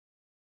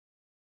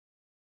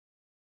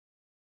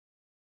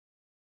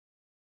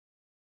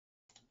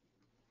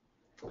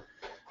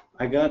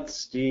I got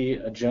the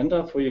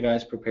agenda for you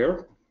guys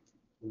prepared,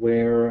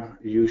 where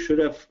you should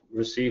have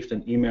received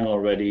an email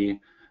already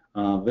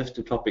with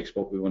the topics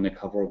what we want to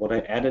cover. What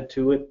I added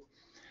to it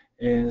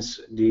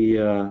is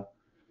the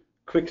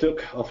quick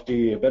look of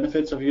the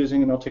benefits of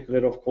using an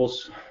articulator. Of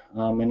course,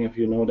 many of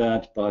you know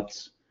that, but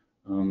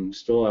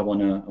still I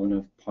want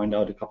to point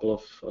out a couple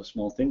of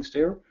small things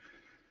there.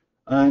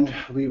 And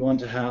we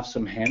want to have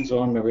some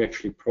hands-on where we're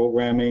actually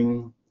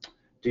programming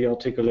the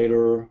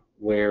articulator,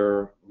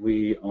 where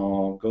we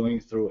are going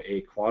through a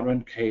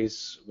quadrant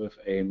case with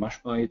a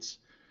mush bites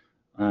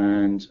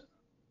and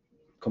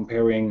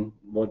comparing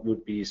what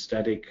would be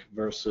static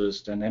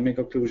versus dynamic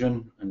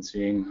occlusion and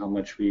seeing how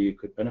much we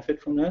could benefit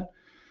from that.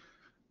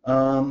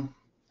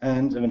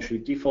 And eventually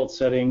default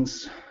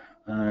settings,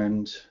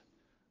 and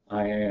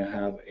I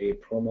have a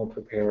promo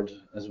prepared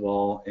as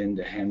well in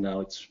the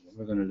handouts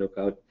we're going to look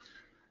at.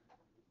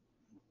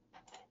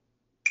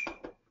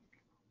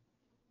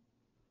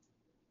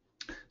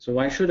 So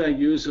why should I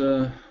use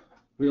a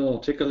real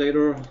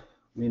articulator,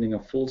 meaning a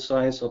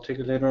full-size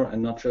articulator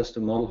and not just a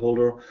model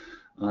holder?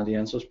 The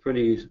answer is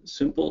pretty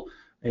simple.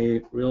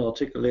 A real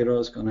articulator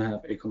is going to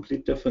have a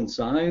complete different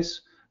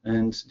size,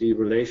 and the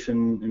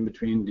relation in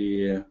between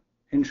the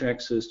hinge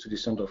axis to the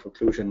center of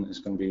occlusion is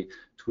going to be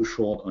too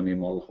short on a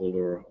model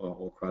holder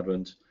or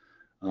quadrant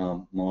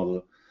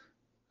model,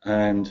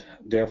 and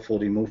therefore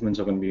the movements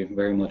are going to be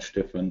very much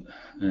different,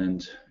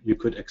 and you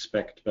could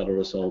expect better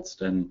results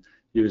than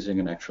using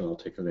an actual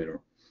articulator.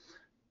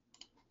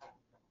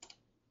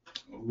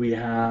 We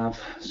have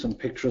some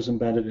pictures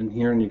embedded in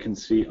here, and you can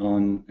see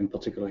in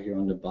particular here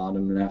on the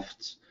bottom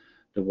left,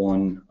 the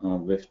one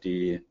with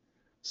the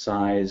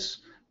size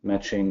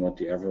matching what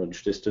the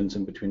average distance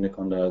in between the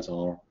condyles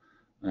are,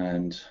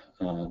 and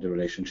the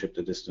relationship,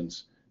 the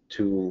distance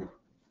to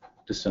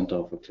the center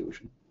of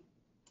occlusion.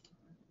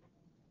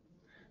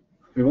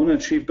 We want to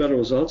achieve better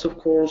results, of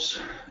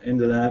course, in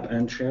the lab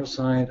and chair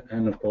side,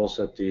 and of course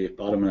at the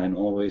bottom line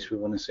always we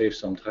want to save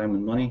some time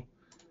and money.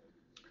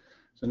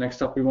 So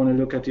next up we want to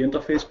look at the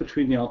interface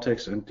between the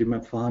Artex and the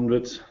MAP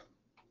 400.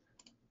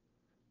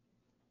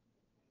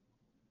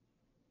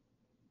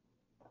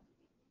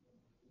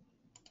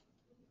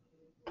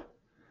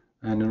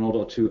 And in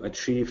order to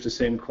achieve the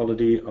same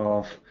quality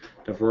of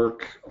the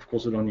work, of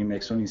course it only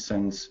makes any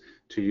sense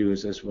to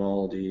use as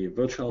well the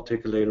virtual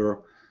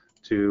articulator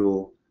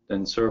to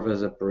then serve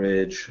as a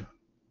bridge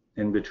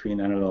in between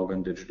analog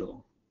and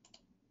digital.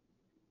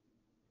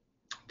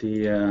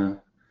 The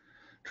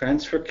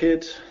transfer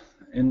kit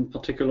in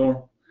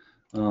particular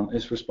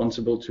is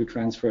responsible to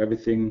transfer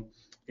everything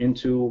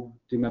into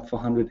the MAP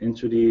 400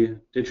 into the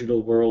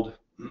digital world.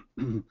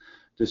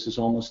 This is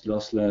almost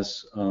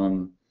lossless.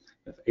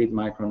 With 8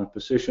 micron of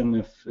precision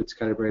if it's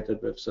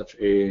calibrated with such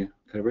a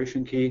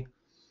calibration key.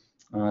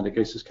 The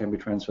cases can be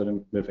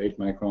transferred with 8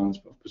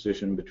 microns of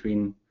precision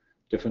between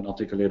different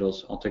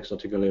articulators, Artex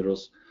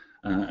articulators,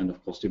 and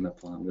of course the MAP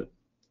 400.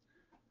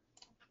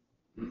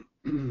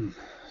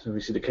 So we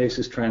see the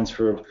cases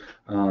transferred,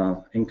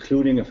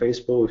 including a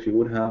face bow, if you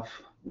would have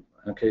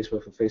a case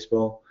with a face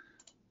bow,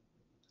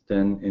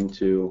 then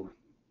into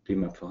the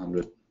MAP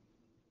 400.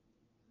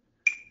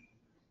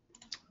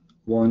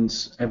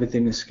 Once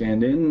everything is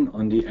scanned in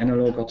on the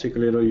analog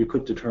articulator, you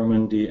could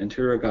determine the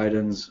anterior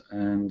guidance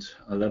and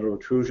lateral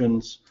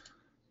protrusions,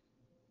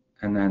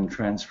 and then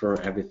transfer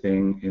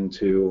everything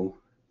into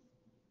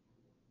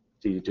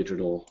the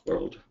digital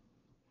world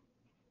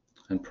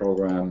and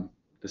program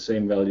the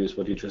same values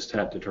what you just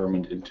had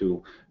determined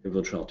into a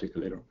virtual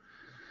articulator.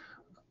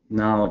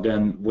 Now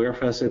then, wear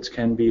facets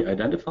can be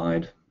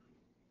identified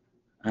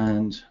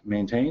and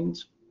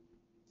maintained,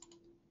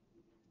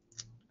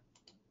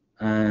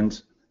 and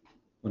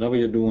whatever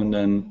you're doing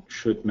then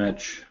should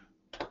match,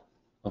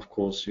 of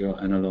course, your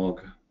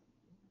analog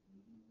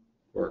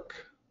work.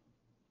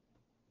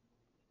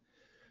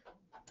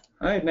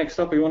 All right, next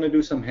up we want to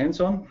do some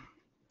hands-on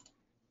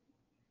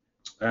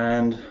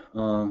and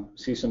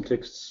see some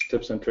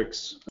tips and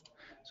tricks.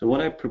 So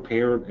what I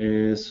prepared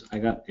is I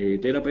got a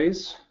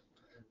database,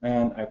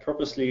 and I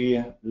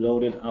purposely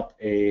loaded up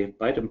a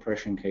bite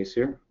impression case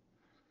here.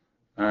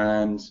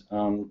 And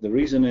the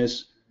reason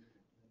is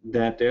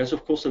that there's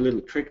of course a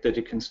little trick that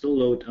you can still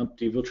load up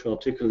the virtual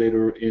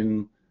articulator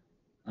in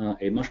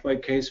a mush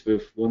bite case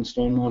with one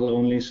stone model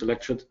only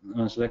selection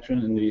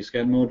in the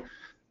scan mode,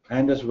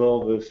 and as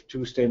well with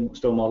 2 stone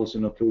models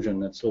in occlusion.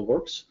 That still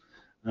works.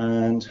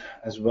 And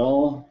as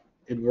well,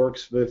 it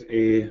works with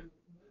a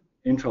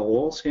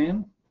intraoral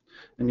scan.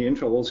 And the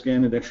intraoral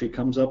scan, it actually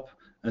comes up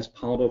as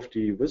part of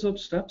the wizard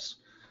steps,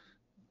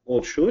 or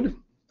it should.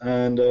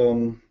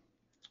 And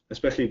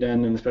especially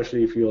then, and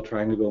especially if you're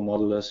trying to go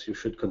modelless, you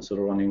should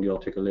consider running the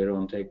articulator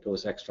and take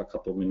those extra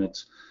couple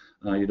minutes.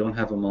 You don't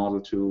have a model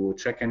to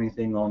check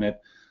anything on it,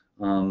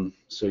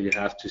 so you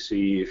have to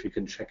see if you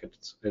can check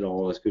it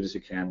all as good as you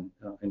can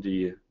in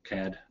the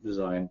CAD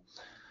design.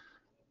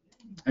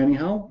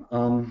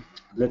 Anyhow,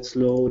 let's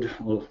load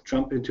or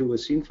jump into a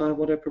scene file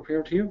what I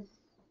prepared here.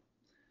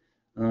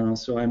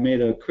 So I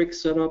made a quick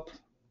setup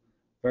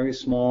very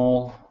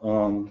small.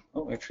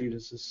 Oh, actually,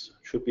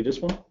 should be this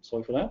one.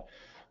 Sorry for that.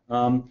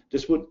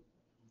 This would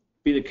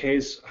be the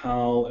case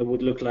how it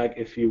would look like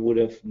if you would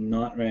have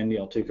not ran the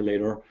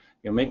articulator.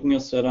 You're making a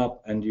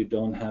setup and you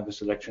don't have a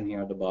selection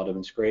here at the bottom.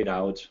 It's grayed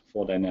out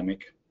for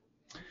dynamic.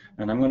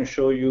 And I'm going to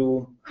show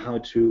you how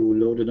to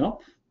load it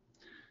up.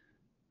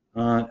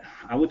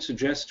 I would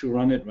suggest to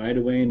run it right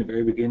away in the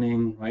very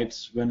beginning, right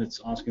when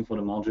it's asking for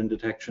the margin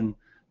detection.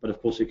 But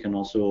of course, you can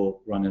also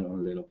run it on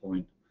a later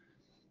point.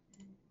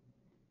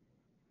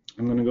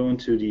 I'm going to go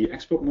into the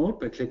export mode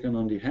by clicking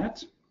on the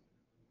hat.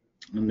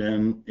 And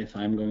then if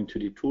I'm going to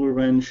the tool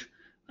wrench,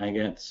 I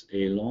get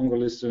a longer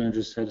list than I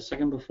just had a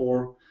second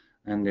before.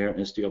 And there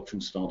is the option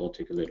Start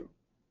Articulator.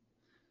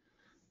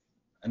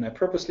 And I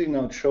purposely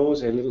now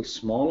chose a little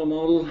smaller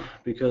model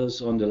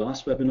because on the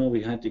last webinar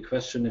we had the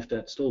question if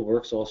that still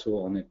works also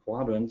on the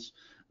quadrants.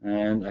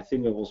 And I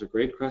think that was a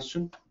great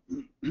question.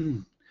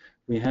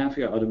 We have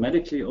here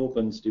automatically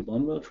opens the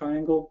bond-weld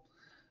triangle,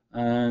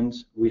 and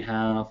we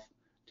have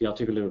the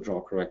articulator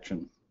draw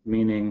correction,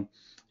 meaning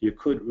you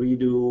could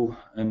redo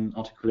an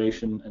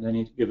articulation at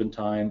any given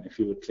time if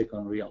you would click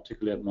on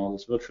Rearticulate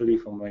Models virtually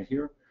from right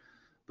here.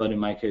 But in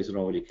my case, it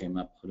already came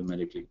up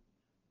automatically.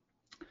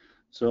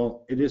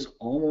 So it is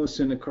almost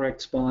in the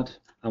correct spot.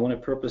 I want to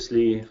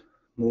purposely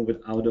move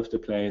it out of the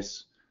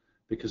place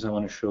because I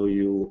want to show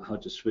you how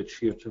to switch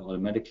here to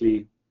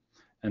automatically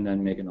and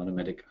then make an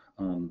automatic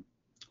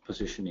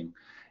positioning.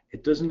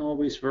 It doesn't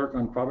always work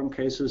on quadrant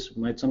cases. It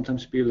might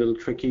sometimes be a little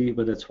tricky,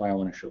 but that's why I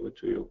want to show it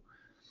to you.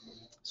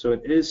 So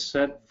it is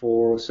set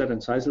for set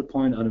incisal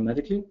point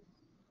automatically.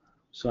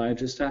 So I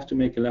just have to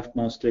make a left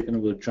mouse click and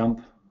it will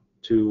jump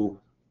to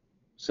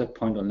set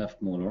point on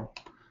left molar.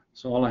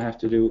 So all I have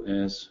to do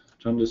is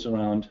turn this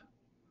around,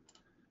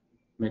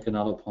 make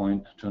another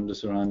point, turn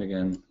this around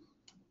again,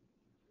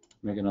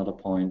 make another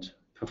point,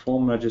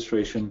 perform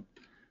registration,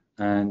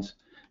 and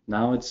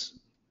now it's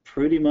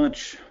pretty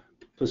much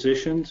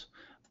positioned,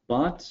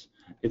 but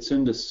it's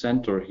in the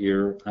center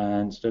here,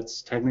 and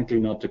that's technically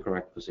not the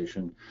correct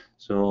position.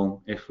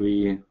 So if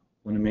we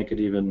want to make it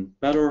even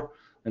better,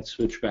 let's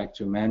switch back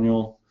to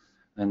manual,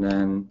 and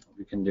then what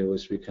we can do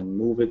is we can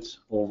move it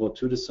over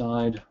to the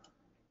side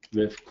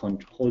with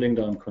holding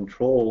down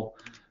Control,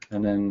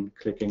 and then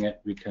clicking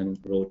it, we can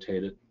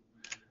rotate it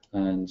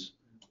and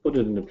put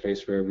it in the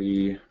place where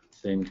we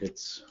think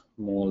it's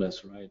more or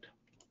less right.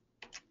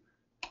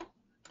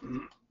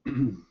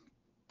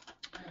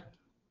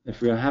 If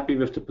we are happy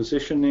with the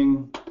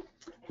positioning,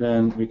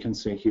 then we can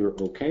say here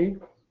OK.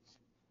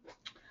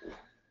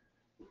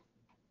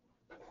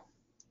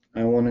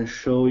 I want to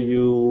show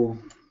you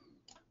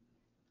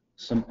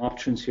some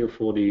options here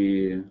for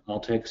the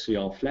Artex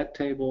CR flat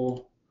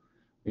table.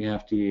 We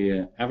have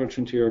the average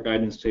anterior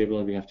guidance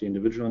table, we have the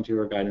individual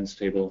anterior guidance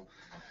table.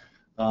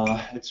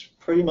 It's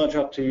pretty much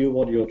up to you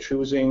what you're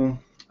choosing.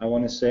 I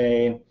want to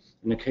say,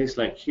 in a case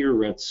like here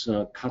where it's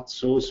cut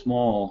so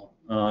small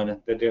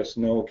that there's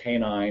no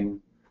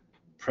canine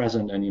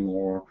present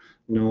anymore,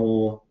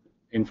 no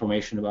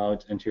information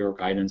about anterior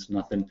guidance,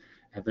 nothing.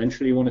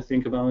 Eventually you want to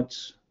think about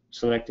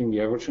selecting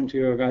the average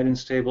anterior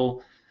guidance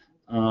table.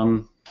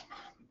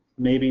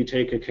 Maybe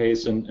take a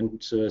case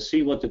and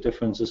see what the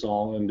differences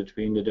are in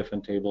between the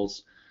different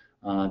tables.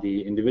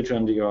 The individual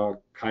anterior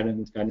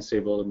guidance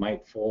table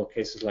might, for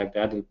cases like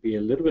that, it'll be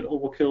a little bit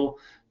overkill.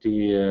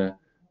 The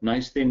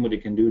nice thing what you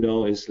can do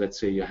though is, let's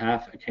say you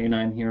have a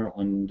canine here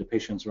on the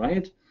patient's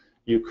right,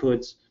 you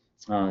could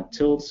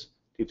tilt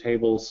the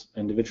tables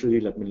individually.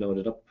 Let me load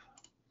it up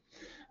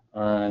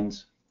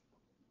and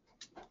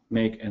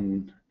make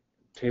a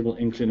table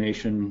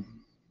inclination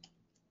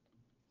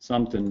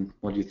something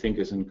what you think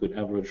is a good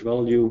average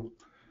value,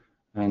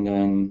 and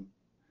then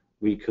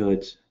we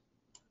could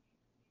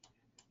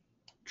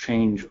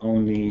change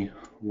only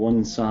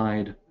one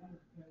side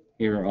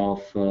here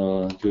of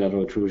the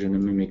lateral protrusion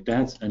and mimic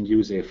that, and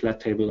use a flat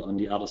table on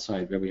the other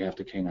side where we have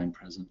the canine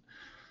present.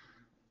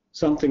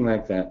 Something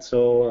like that.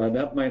 So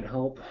that might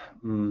help,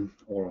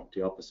 or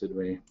the opposite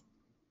way,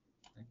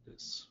 like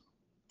this.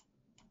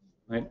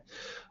 Right?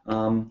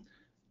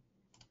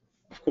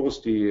 Of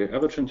course, the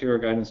average anterior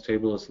guidance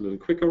table is a little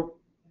quicker.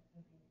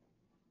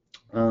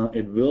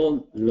 It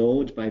will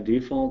load by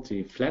default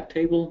the flat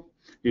table.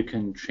 You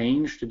can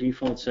change the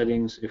default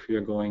settings if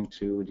you're going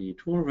to the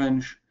tool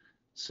wrench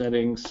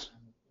settings,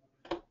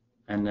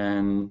 and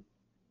then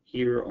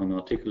here on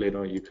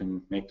Articulator you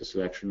can make the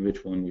selection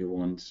which one you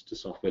want the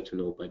software to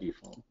load by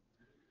default.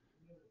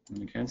 I'm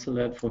going to cancel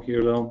that for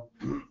here though.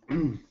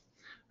 And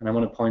I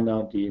want to point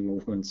out the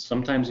movements.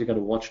 Sometimes you got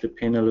to watch the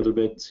pin a little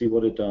bit, see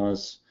what it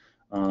does.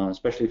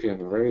 Especially if you have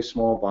a very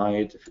small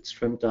bite, if it's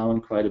trimmed down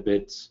quite a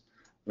bit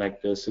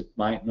like this, it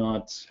might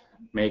not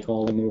make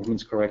all the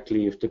movements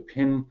correctly. If the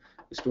pin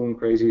is doing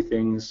crazy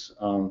things,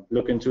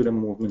 look into the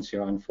movements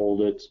here,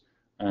 unfold it,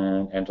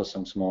 and enter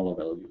some smaller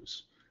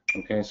values.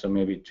 Okay, so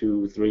maybe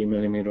 2-3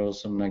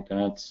 millimeters, something like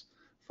that.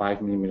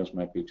 5 millimeters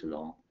might be too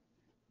long.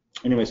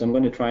 Anyways, I'm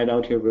going to try it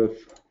out here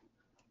with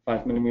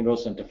 5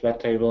 millimeters and the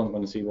flat table. I'm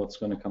going to see what's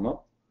going to come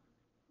up.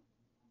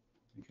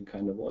 You can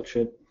kind of watch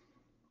it.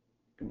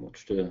 You can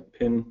watch the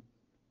pin.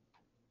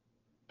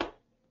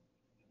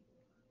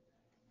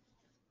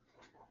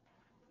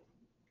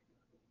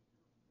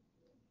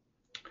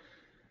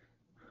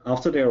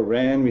 After they are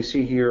ran, we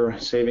see here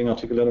saving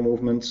articulator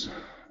movements,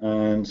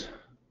 and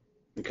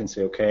we can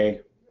say OK,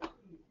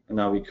 and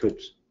now we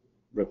could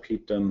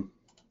repeat them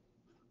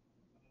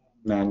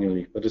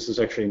manually, but this is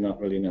actually not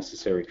really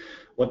necessary.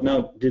 What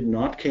now did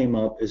not came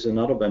up is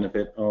another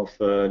benefit of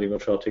the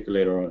virtual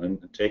articulator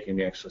and taking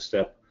the extra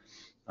step.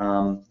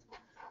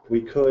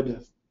 We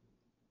could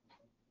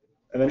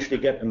eventually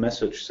get a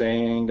message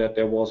saying that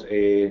there was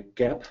a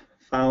gap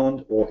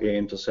found or an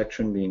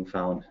intersection being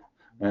found.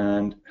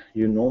 And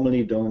you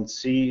normally don't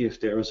see if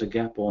there is a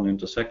gap or an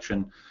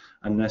intersection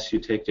unless you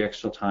take the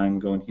extra time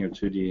going here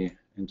to the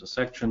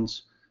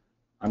intersections,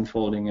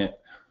 unfolding it,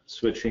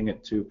 switching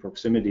it to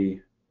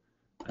proximity,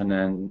 and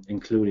then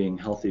including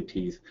healthy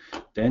teeth.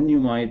 Then you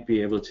might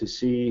be able to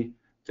see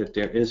that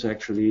there is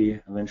actually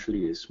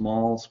eventually a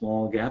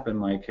small gap. In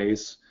my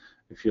case,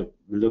 if you're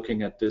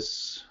looking at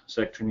this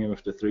section here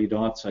with the 3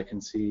 dots, I can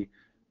see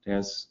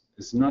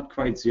it's not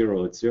quite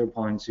 0, it's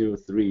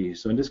 0.03.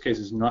 So in this case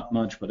it's not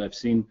much, but I've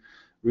seen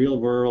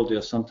real world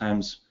there's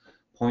sometimes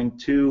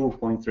 0.2,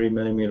 0.3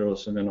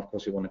 millimeters, and then of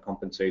course you want to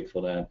compensate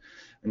for that.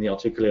 And the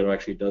articulator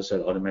actually does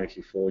that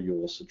automatically for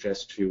you, or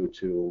suggest you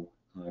to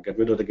get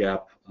rid of the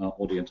gap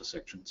or the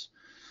intersections.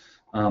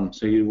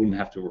 So you wouldn't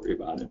have to worry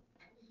about it.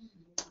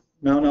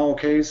 Now in our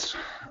case,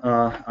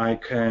 I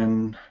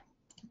can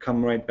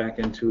come right back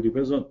into the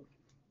wizard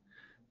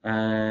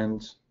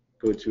and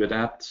go to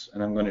adapt,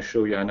 and I'm going to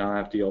show you I now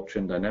have the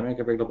option dynamic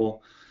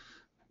available.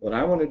 What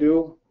I want to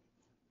do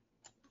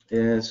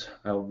is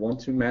I want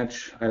to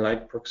match, I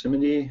like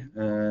proximity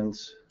and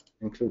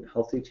include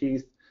healthy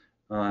teeth.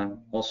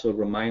 Also a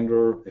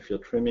reminder, if you're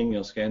trimming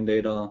your scan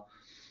data,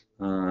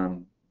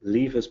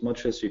 leave as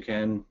much as you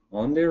can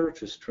on there,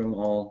 just trim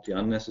all the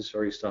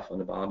unnecessary stuff on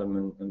the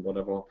bottom and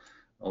whatever,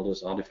 all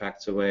those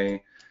artifacts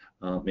away.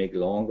 Make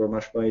longer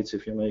mush bites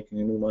if you're making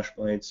a new mush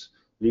bites.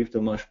 Leave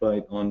the mush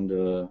bite on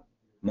the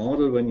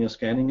model when you're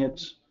scanning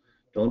it.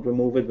 Don't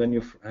remove it when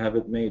you have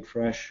it made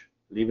fresh.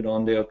 Leave it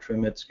on there,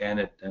 trim it, scan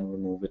it, then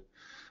remove it.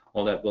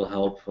 All that will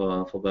help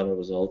for better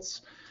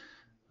results.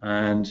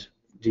 And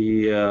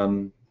the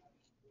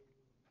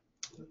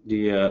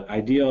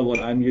idea of what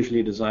I'm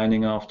usually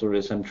designing after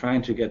is I'm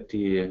trying to get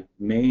the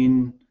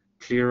main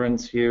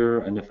clearance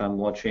here, and if I'm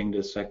watching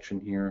this section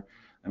here,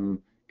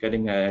 I'm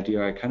getting an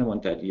idea, I kind of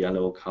want that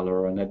yellow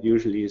color, and that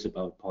usually is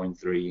about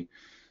 0.3.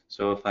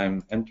 So if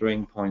I'm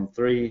entering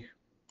 0.3,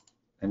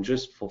 and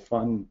just for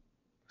fun,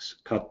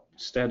 cut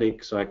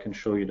static so I can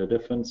show you the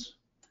difference,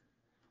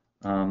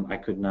 I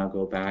could now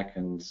go back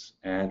and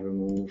add,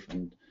 remove,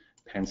 and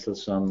pencil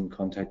some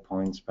contact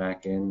points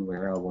back in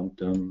where I want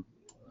them.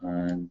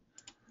 And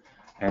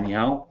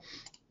anyhow,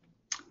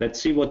 let's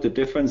see what the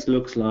difference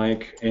looks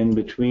like in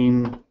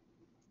between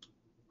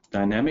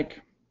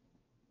dynamic.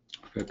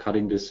 If we're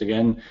cutting this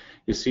again,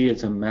 you see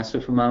it's a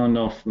massive amount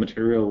of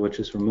material which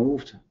is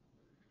removed.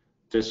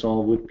 This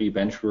all would be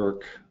bench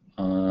work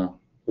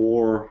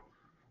or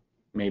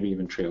maybe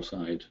even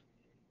chairside,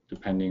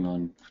 depending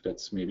on if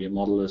that's maybe a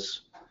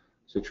modelless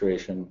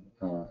situation,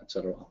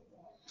 etc. All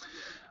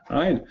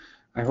right,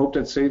 I hope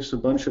that saves a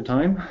bunch of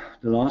time.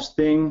 The last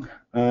thing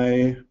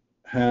I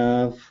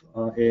have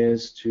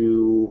is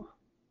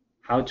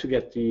how to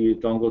get the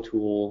dongle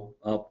tool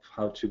up,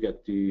 how to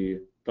get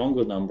the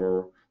dongle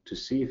number to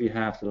see if you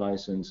have the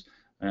license,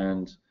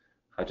 and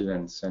how to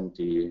then send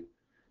the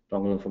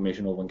dongle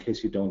information over in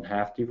case you don't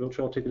have the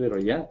virtual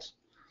articulator yet.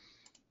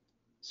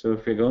 So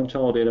if we go into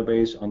our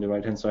database, on the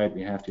right hand side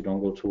we have the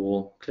dongle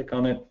tool. Click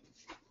on it.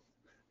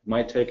 It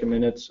might take a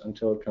minute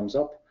until it comes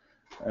up,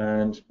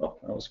 and oh,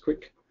 that was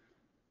quick.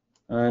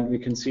 And we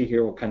can see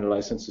here what kind of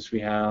licenses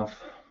we have.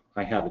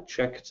 I have it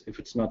checked. If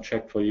it's not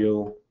checked for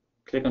you,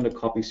 click on the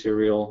copy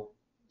serial,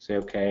 say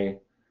OK,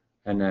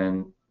 and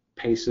then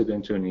paste it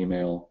into an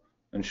email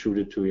and shoot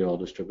it to your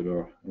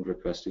distributor and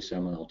request the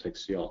Ceramill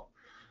Artex CR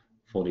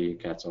for the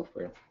CAD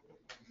software.